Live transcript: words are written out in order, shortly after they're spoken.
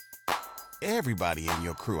Everybody in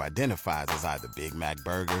your crew identifies as either Big Mac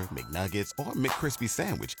Burger, McNuggets, or McCrispy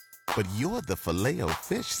Sandwich. But you're the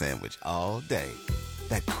Filet-O-Fish Sandwich all day.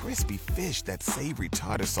 That crispy fish, that savory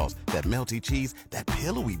tartar sauce, that melty cheese, that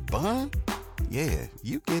pillowy bun. Yeah,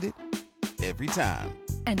 you get it. Every time.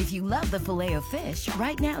 And if you love the Filet-O-Fish,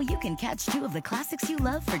 right now you can catch two of the classics you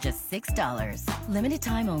love for just $6. Limited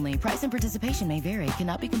time only. Price and participation may vary.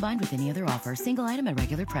 Cannot be combined with any other offer. Single item at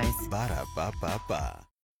regular price. Ba-da-ba-ba-ba.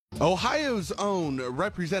 Ohio's own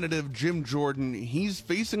Representative Jim Jordan, he's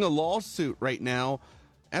facing a lawsuit right now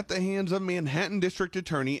at the hands of Manhattan District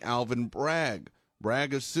Attorney Alvin Bragg.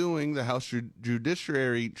 Bragg is suing the House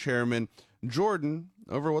Judiciary Chairman Jordan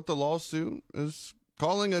over what the lawsuit is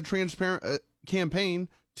calling a transparent campaign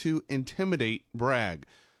to intimidate Bragg.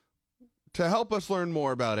 To help us learn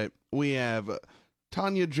more about it, we have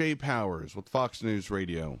Tonya J. Powers with Fox News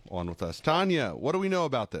Radio on with us. Tonya, what do we know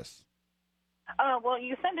about this? Well,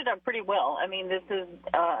 you summed it up pretty well. I mean, this is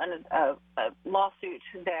a lawsuit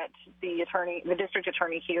that the district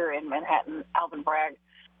attorney here in Manhattan, Alvin Bragg,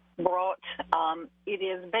 brought. It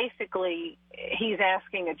is basically he's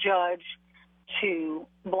asking a judge to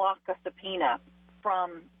block a subpoena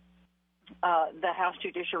from the House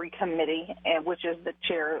Judiciary Committee, which is the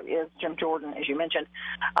chair is Jim Jordan, as you mentioned.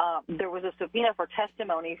 There was a subpoena for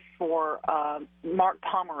testimony for Mark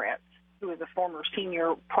Pomeretz, who is a former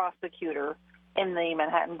senior prosecutor in the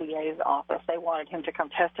Manhattan DA's office. They wanted him to come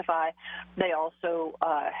testify. They also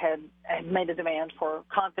had made a demand for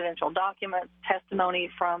confidential documents, testimony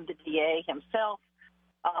from the DA himself,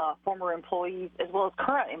 former employees, as well as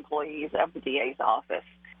current employees of the DA's office.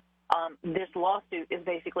 This lawsuit is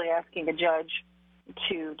basically asking a judge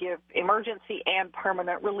to give emergency and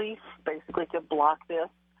permanent relief, basically to block this,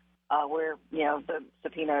 where, the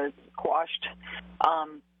subpoena is quashed.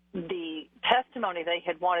 The testimony they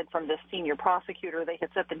had wanted from this senior prosecutor, they had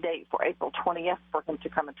set the date for April 20th for him to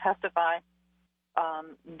come and testify.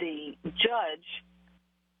 The judge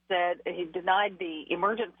said he denied the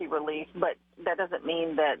emergency relief, but that doesn't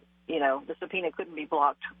mean that, the subpoena couldn't be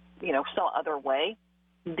blocked, some other way.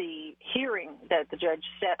 The hearing that the judge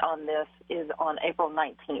set on this is on April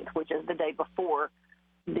 19th, which is the day before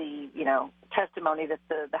the, testimony that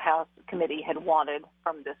the House committee had wanted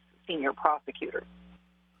from this senior prosecutor.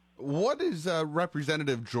 What is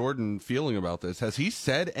Representative Jordan feeling about this? Has he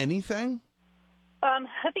said anything? I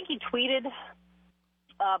think he tweeted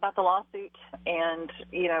about the lawsuit, and,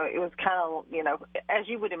 it was kind of, as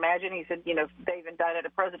you would imagine, he said, they've indicted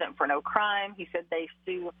a president for no crime. He said they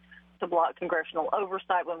sue to block congressional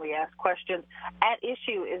oversight when we ask questions. At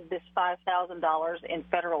issue is this $5,000 in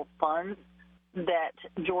federal funds that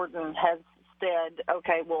Jordan has said,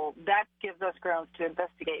 okay, well, that gives us grounds to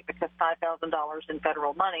investigate because $5,000 in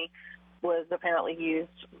federal money was apparently used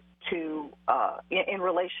to, in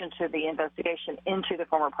relation to the investigation into the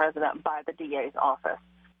former president by the DA's office.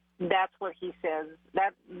 That's what he says.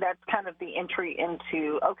 That's kind of the entry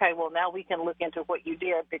into, okay, well, now we can look into what you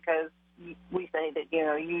did because we say that,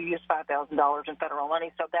 you used $5,000 in federal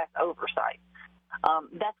money, so that's oversight.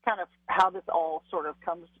 That's kind of how this all sort of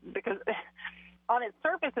comes, because on its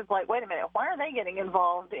surface, it's like, wait a minute, why are they getting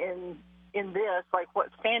involved in this? Like, what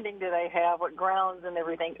standing do they have? What grounds and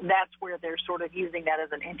everything? That's where they're sort of using that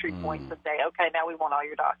as an entry point to say, okay, now we want all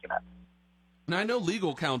your documents. Now, I know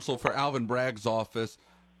legal counsel for Alvin Bragg's office,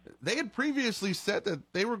 they had previously said that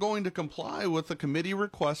they were going to comply with a committee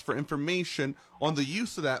request for information on the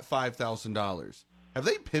use of that $5,000. Have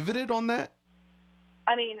they pivoted on that?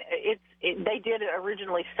 I mean, they did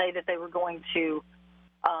originally say that they were going to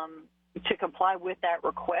comply with that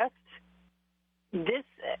request. This,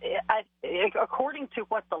 according to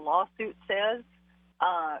what the lawsuit says,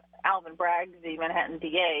 Alvin Bragg, the Manhattan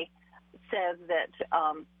DA, says that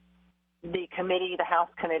the committee, the House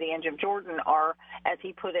committee, and Jim Jordan are, as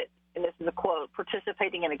he put it, and this is a quote,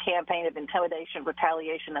 participating in a campaign of intimidation,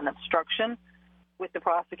 retaliation, and obstruction, with the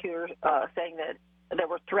prosecutor saying that there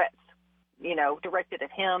were threats, directed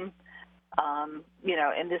at him,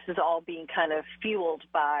 and this is all being kind of fueled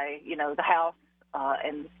by, the House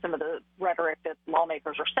and some of the rhetoric that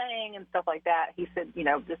lawmakers are saying and stuff like that. He said,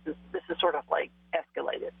 this is sort of like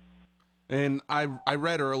escalated. And I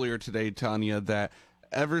read earlier today, Tonya, that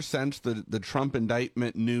ever since the Trump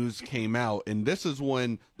indictment news came out, and this is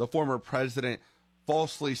when the former president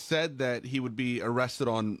falsely said that he would be arrested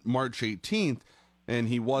on March 18th, and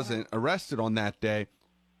he wasn't arrested on that day.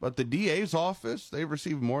 But the DA's office, they've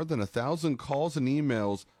received more than 1,000 calls and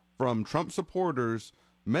emails from Trump supporters,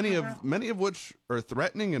 many of which are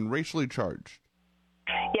threatening and racially charged.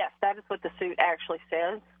 Yes, that is what the suit actually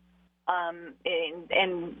says. And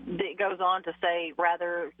it goes on to say,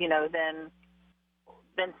 rather, than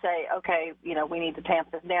then say, okay, we need to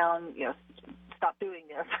tamp this down, stop doing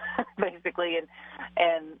this, basically.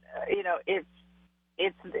 And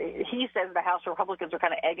he says the House Republicans are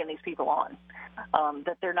kind of egging these people on,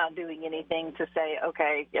 that they're not doing anything to say,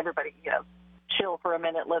 okay, everybody, chill for a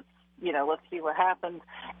minute. Let's see what happens.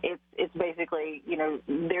 It's basically,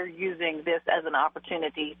 they're using this as an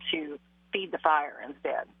opportunity to feed the fire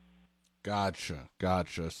instead. Gotcha.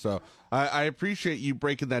 So I appreciate you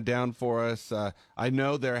breaking that down for us. I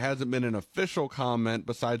know there hasn't been an official comment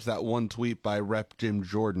besides that one tweet by Rep. Jim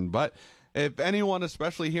Jordan, but if anyone,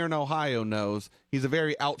 especially here in Ohio, knows, he's a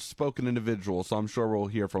very outspoken individual, so I'm sure we'll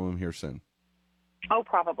hear from him here soon. Oh,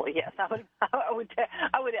 probably, yes. I would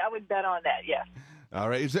bet on that, yes. All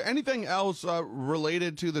right. Is there anything else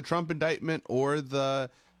related to the Trump indictment or the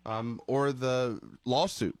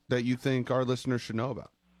lawsuit that you think our listeners should know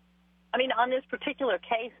about? I mean, on this particular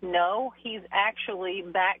case, no. He's actually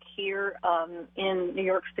back here in New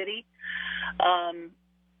York City.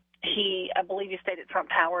 I believe he stayed at Trump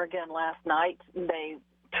Tower again last night. They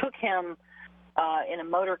took him in a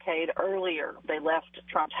motorcade earlier. They left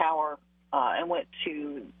Trump Tower and went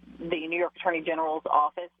to the New York Attorney General's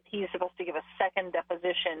office. He's supposed to give a second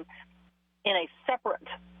deposition in a separate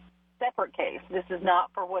case. This is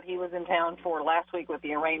not for what he was in town for last week with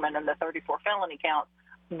the arraignment and the 34 felony counts.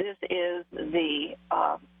 This is the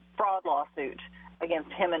fraud lawsuit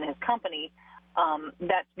against him and his company.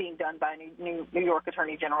 That's being done by New York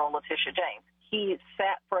Attorney General Letitia James. He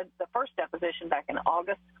sat for the first deposition back in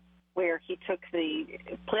August, where he pleaded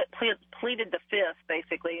the fifth,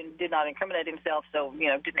 basically, and did not incriminate himself, so,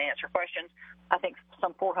 didn't answer questions, I think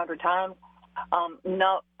some 400 times.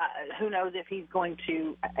 Who knows if he's going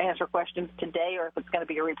to answer questions today or if it's going to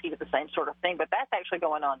be a repeat of the same sort of thing, but that's actually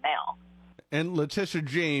going on now. And Letitia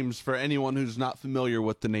James, for anyone who's not familiar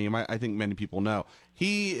with the name, I think many people know,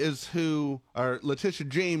 Letitia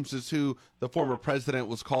James is who the former president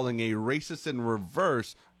was calling a racist in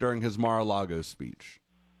reverse during his Mar-a-Lago speech,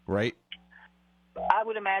 right? I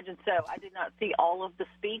would imagine so. I did not see all of the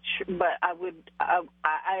speech, but I'm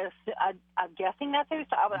guessing that's who.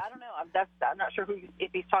 I don't know. I'm not sure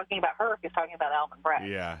if he's talking about her or if he's talking about Alvin Bragg.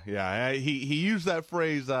 Yeah. He used that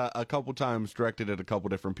phrase a couple times, directed at a couple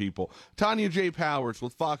different people. Tonya J. Powers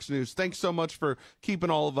with Fox News. Thanks so much for keeping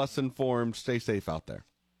all of us informed. Stay safe out there.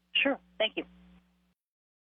 Sure. Thank you.